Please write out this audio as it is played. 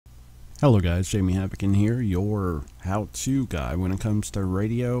Hello guys, Jamie Havoc in here, your how-to guy when it comes to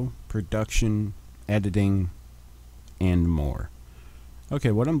radio, production, editing, and more.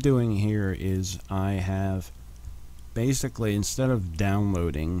 Okay, what I'm doing here is I have basically, instead of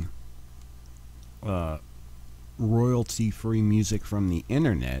downloading royalty-free music from the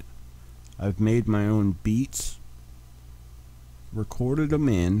internet, I've made my own beats, recorded them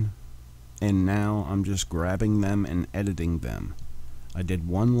in, and now I'm just grabbing them and editing them. I did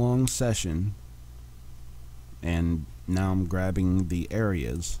one long session, and now I'm grabbing the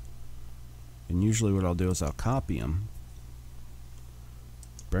areas, and usually what I'll do is I'll copy them,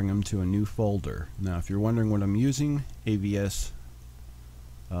 bring them to a new folder. Now if you're wondering what I'm using, AVS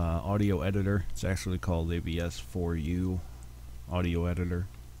audio editor. It's actually called AVS4U audio editor,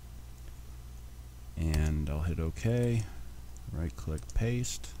 and I'll hit OK, right click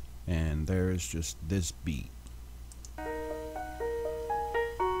paste, and there's just this beat.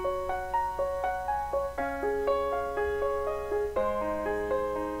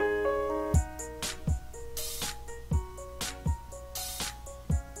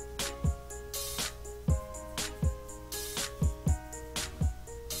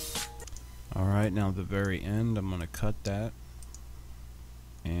 Alright, now at the very end I'm going to cut that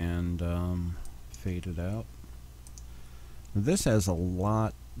and fade it out. This has a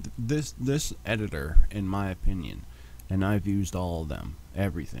lot, this editor, in my opinion, and I've used all of them,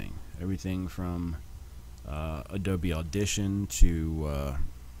 everything from Adobe Audition to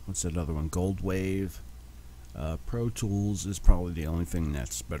what's that other one, Goldwave. Pro Tools is probably the only thing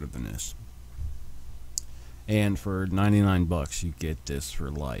that's better than this, and for 99 bucks you get this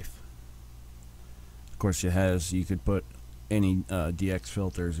for life. Of course, you could put any DX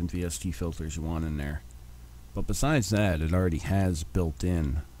filters and VST filters you want in there, but besides that, it already has built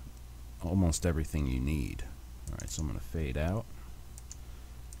in almost everything you need. Alright, so I'm going to fade out.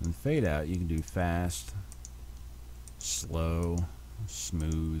 And fade out, you can do fast, slow,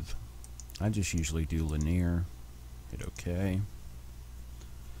 smooth. I just usually do linear. Hit OK.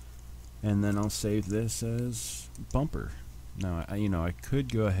 And then I'll save this as bumper. Now, I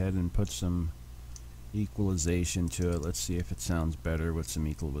could go ahead and put some equalization to it. Let's see if it sounds better with some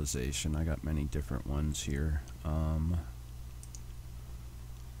equalization. I got many different ones here.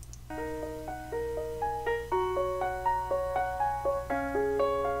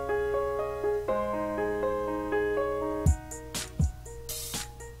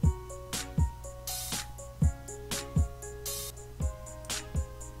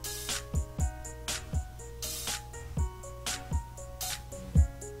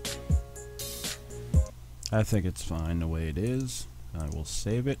 I think it's fine the way it is. I will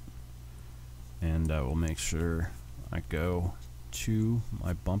save it, and I will make sure I go to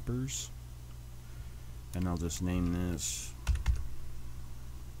my bumpers, and I'll just name this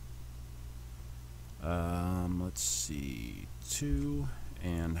let's see, 2,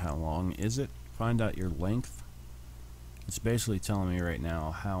 and how long is it? Find out your length. It's basically telling me right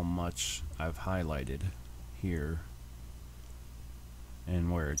now how much I've highlighted here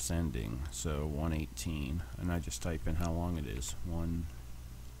and where it's ending. So 118, and I just type in how long it is, 1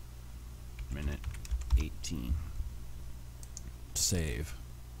 minute 18. Save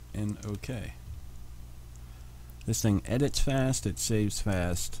and OK. This thing edits fast, it saves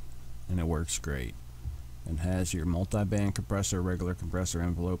fast, and it works great. It has your multi-band compressor, regular compressor,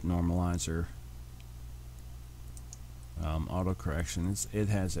 envelope normalizer, auto correction. It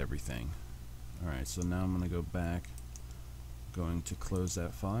has everything. Alright, so now I'm going to go back, going to close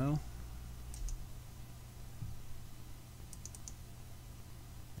that file,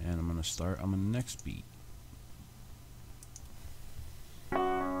 and I'm going to start on the next beat.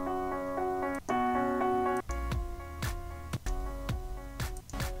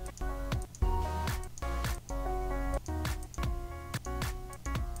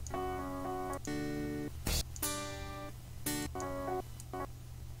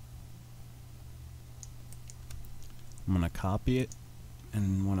 I'm going to copy it,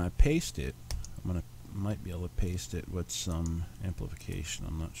 and when I paste it, might be able to paste it with some amplification.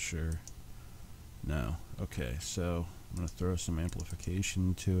 I'm not sure. No. Okay, so I'm going to throw some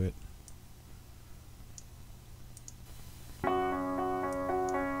amplification to it.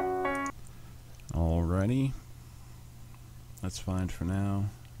 Alrighty. That's fine for now.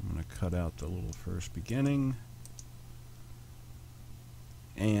 I'm going to cut out the little first beginning,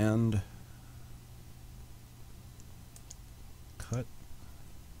 and cut.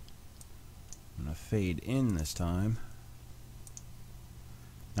 I'm going to fade in this time.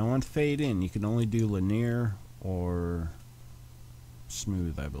 Now on fade in, you can only do linear or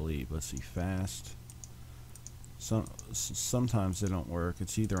smooth, I believe. Let's see, fast, Sometimes they don't work.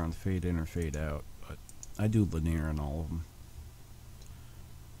 It's either on fade in or fade out, but I do linear on all of them.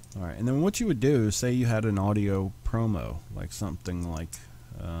 Alright, and then what you would do is say you had an audio promo, like something like,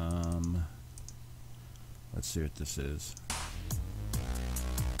 let's see what this is.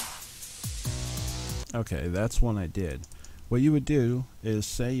 Okay, that's one I did. What you would do is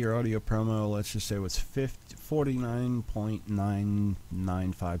say your audio promo, let's just say it was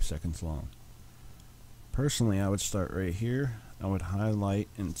 49.995 seconds long. Personally, I would start right here. I would highlight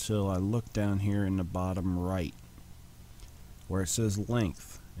until I look down here in the bottom right where it says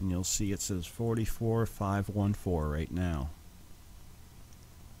length, and you'll see it says 44.514 right now.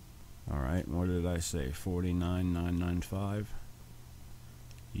 Alright, what did I say? 49.995.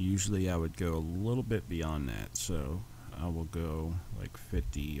 Usually I would go a little bit beyond that, so I will go like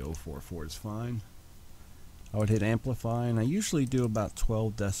 50.044 is fine. I would hit amplify, and I usually do about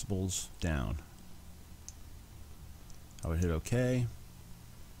 12 decibels down. I would hit OK,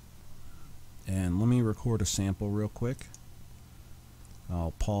 and let me record a sample real quick.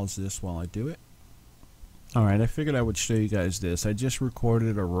 I'll pause this while I do it. Alright, I figured I would show you guys this. I just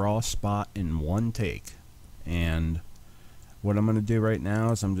recorded a raw spot in one take, and what I'm going to do right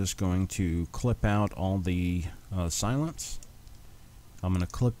now is I'm just going to clip out all the silence. I'm going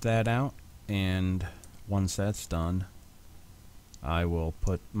to clip that out, and once that's done, I will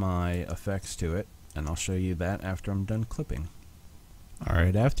put my effects to it, and I'll show you that after I'm done clipping.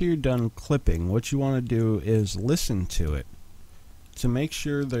 Alright, after you're done clipping, what you want to do is listen to it to make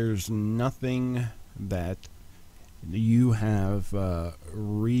sure there's nothing that you have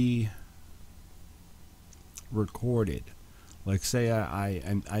re-recorded. Like say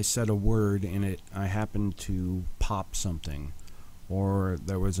I said a word in it, I happened to pop something, or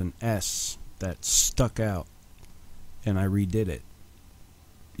there was an S that stuck out and I redid it.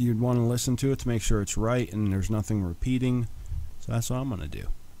 You'd want to listen to it to make sure it's right and there's nothing repeating. So that's what I'm going to do.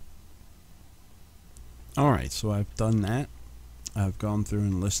 Alright, so I've done that. I've gone through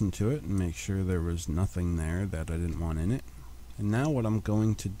and listened to it and make sure there was nothing there that I didn't want in it. And now what I'm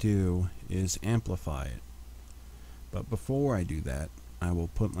going to do is amplify it. But before I do that, I will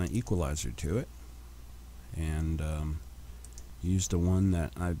put my equalizer to it and use the one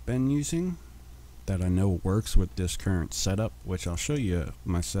that I've been using that I know works with this current setup, which I'll show you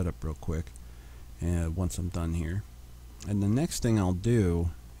my setup real quick once I'm done here. And the next thing I'll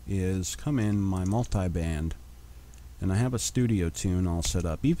do is come in my multiband, and I have a studio tune all set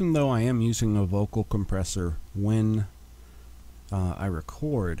up. Even though I am using a vocal compressor when I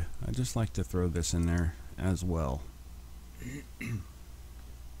record, I just like to throw this in there as well.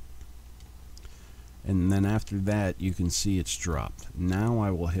 And then after that, you can see it's dropped. Now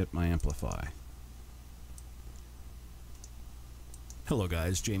I will hit my amplify. Hello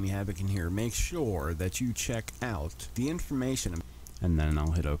guys, Jamie Havoc in here. Make sure that you check out the information, and then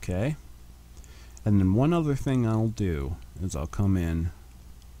I'll hit OK. And then one other thing I'll do is I'll come in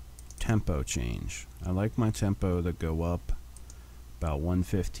tempo change. I like my tempo to go up about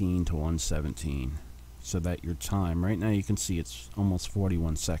 115 to 117 so that your time, right now you can see it's almost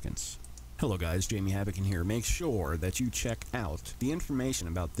 41 seconds. Hello guys, Jamie Havoc in here. Make sure that you check out the information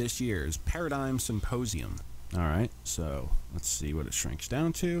about this year's Paradigm Symposium. Alright, so let's see what it shrinks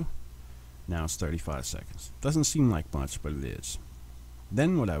down to. Now it's 35 seconds. Doesn't seem like much, but it is.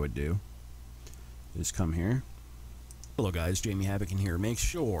 Then what I would do is come here. Hello guys, Jamie Havoc in here. Make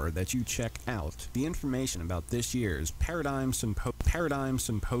sure that you check out the information about this year's Paradigm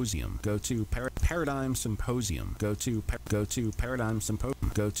Symposium. Go to Paradigm Symposium. Go to Paradigm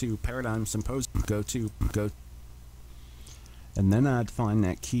Symposium. Go to Paradigm Symposium. Go. And then I'd find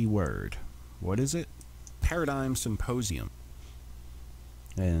that keyword. What is it? Paradigm Symposium.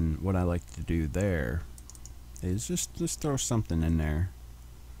 And what I like to do there is just throw something in there.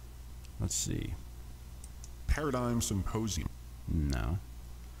 Let's see. Paradigm Symposium. No.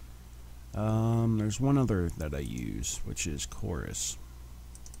 There's one other that I use, which is chorus.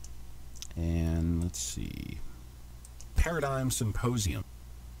 And let's see. Paradigm Symposium.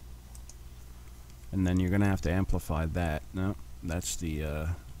 And then you're going to have to amplify that. No, that's the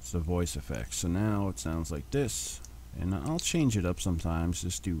voice effect. So now it sounds like this. And I'll change it up sometimes,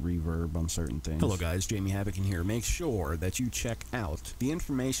 just do reverb on certain things. Hello guys, Jamie Havoc in here. Make sure that you check out the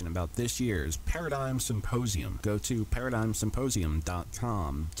information about this year's Paradigm Symposium. Go to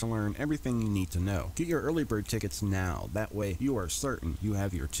ParadigmSymposium.com to learn everything you need to know. Get your early bird tickets now. That way you are certain you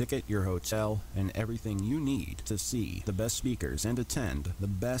have your ticket, your hotel, and everything you need to see the best speakers and attend the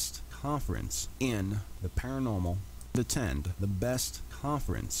best conference in the paranormal attend the best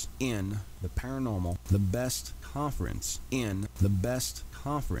conference in the paranormal, the best conference in the best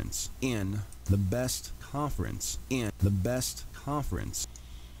conference in the best conference in the best conference,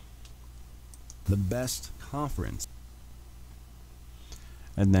 the best conference.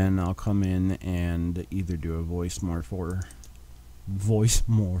 And then I'll come in and either do a voice morpher.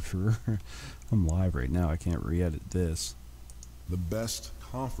 I'm live right now, I can't re-edit this. The best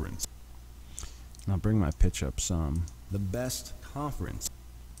conference. I'll bring my pitch up some. The best conference.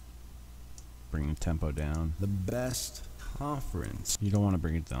 Bring the tempo down. The best conference. You don't want to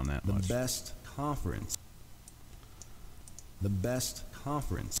bring it down that much. The best conference. The best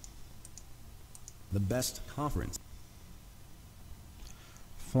conference. The best conference.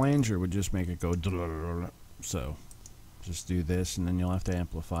 Flanger would just make it go. So just do this, and then you'll have to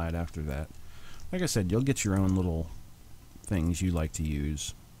amplify it after that. Like I said, you'll get your own little things you like to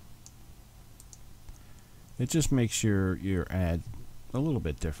use. It just makes your ad a little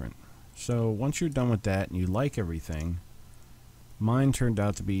bit different. So once you're done with that and you like everything, mine turned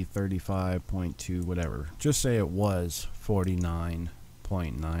out to be 35.2 whatever. Just say it was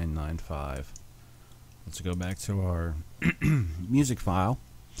 49.995. Let's go back to our music file,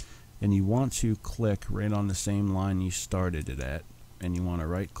 and you want to click right on the same line you started it at, and you want to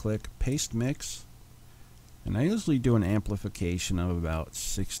right click, paste mix, and I usually do an amplification of about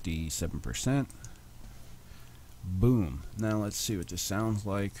 67%. Boom. Now let's see what this sounds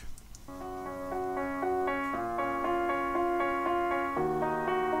like.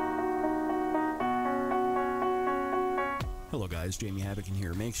 Hello guys, Jamie Havoc in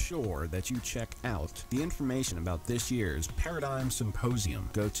here. Make sure that you check out the information about this year's Paradigm Symposium.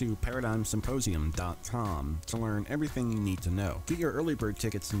 Go to ParadigmSymposium.com to learn everything you need to know. Get your early bird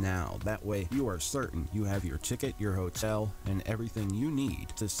tickets now. That way you are certain you have your ticket, your hotel, and everything you need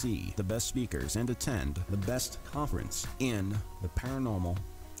to see the best speakers and attend the best conference in the paranormal,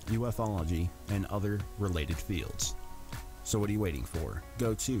 ufology, and other related fields. So what are you waiting for?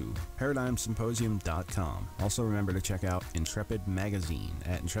 Go to ParadigmSymposium.com. Also remember to check out Intrepid Magazine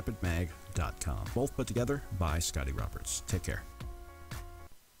at IntrepidMag.com. Both put together by Scotty Roberts. Take care.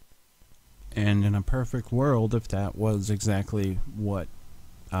 And in a perfect world, if that was exactly what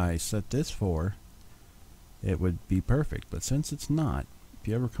I set this for, it would be perfect. But since it's not, if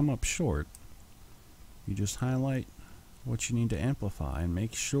you ever come up short, you just highlight what you need to amplify and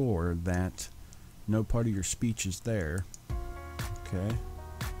make sure that no part of your speech is there. Okay,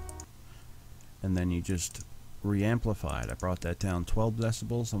 and then you just re-amplify it. I brought that down 12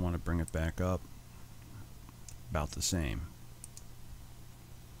 decibels. I want to bring it back up about the same.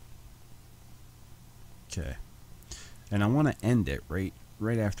 Okay, and I want to end it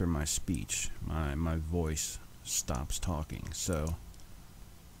right after my speech. My voice stops talking. So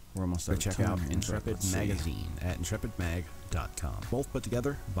we're almost there. Check out Intrepid Magazine at IntrepidMag.com. Both put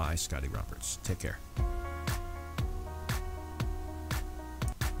together by Scotty Roberts. Take care.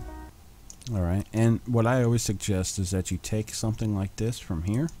 Alright, and what I always suggest is that you take something like this from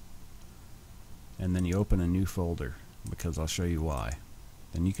here, and then you open a new folder, because I'll show you why.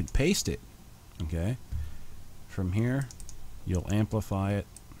 Then you can paste it, okay? From here, you'll amplify it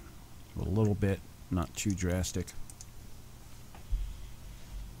a little bit, not too drastic.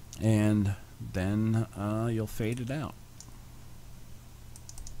 And then you'll fade it out.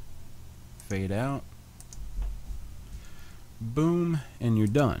 Fade out. Boom, and you're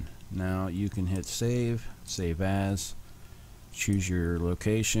done. Now you can hit save, save as, choose your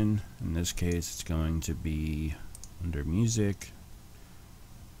location. In this case it's going to be under music,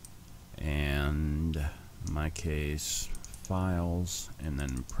 and in my case files, and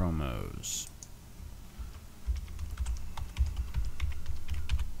then promos.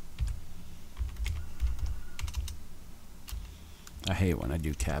 I hate when I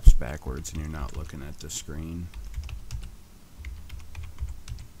do caps backwards and you're not looking at the screen.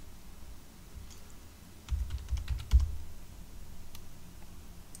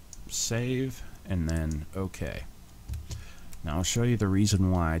 Save, and then OK. Now I'll show you the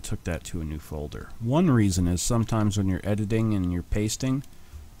reason why I took that to a new folder. One reason is sometimes when you're editing and you're pasting,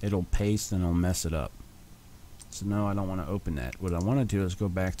 it'll paste and it'll mess it up. So no, I don't want to open that. What I want to do is go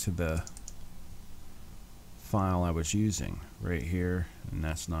back to the file I was using right here, and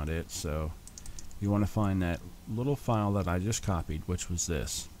that's not it. So you want to find that little file that I just copied, which was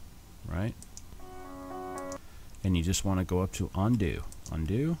this, right? And you just want to go up to undo,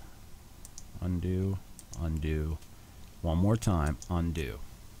 undo, undo, undo, one more time, undo,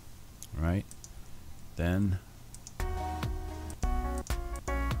 right? Then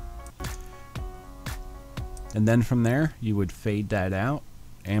and then from there you would fade that out,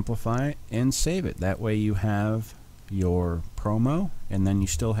 amplify it, and save it. That way you have your promo, and then you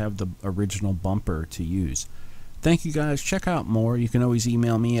still have the original bumper to use. Thank you guys. Check out more. You can always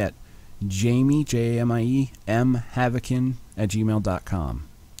email me at Jamie, Jamie, mhavikin @gmail.com.